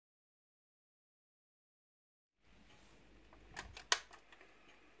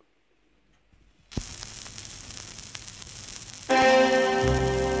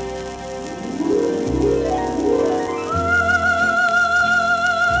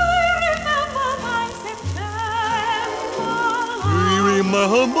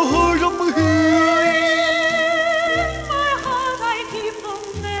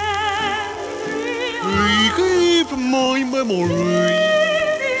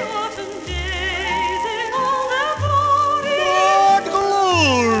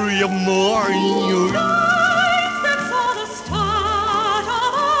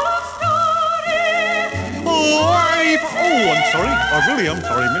I'm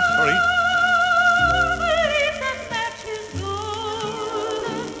sorry, miss, sorry.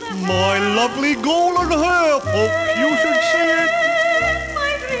 My lovely golden hair, folks, you should see it.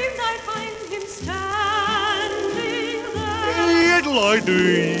 My dreams I find him standing there.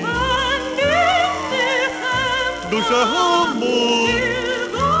 Idle-idle. And in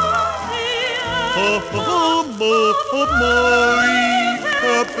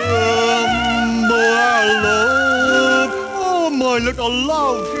my little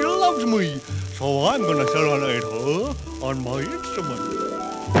love, she loves me. So I'm gonna serenade her on my instrument.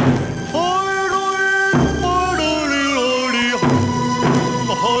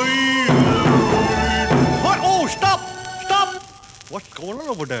 Oh, stop! Stop! What's going on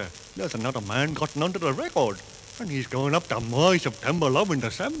over there? There's another man gotten under the record. And he's going up to my September love in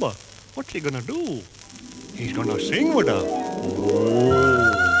December. What's he gonna do? He's gonna sing with her.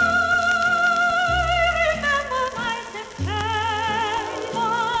 Oh.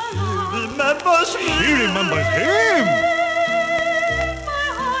 She remembers him.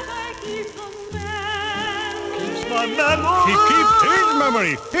 He keeps his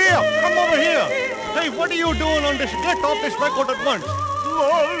memory. Here, come over here. Hey, what are you doing on this? Get off this record at once.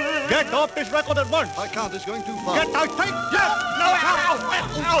 Get off this record at once. I can't, it's going too far. Get out, take, yes, no,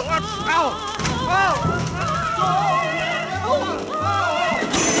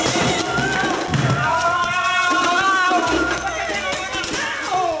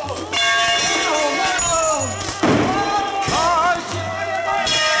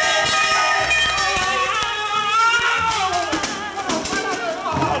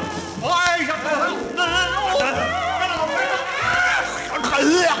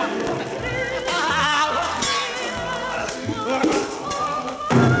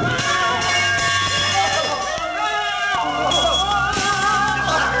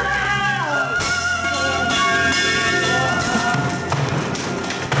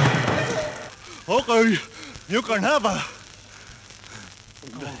 Okay, you can have her.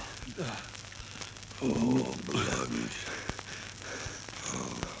 Oh, blood.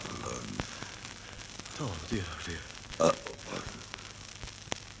 Oh, dear, dear.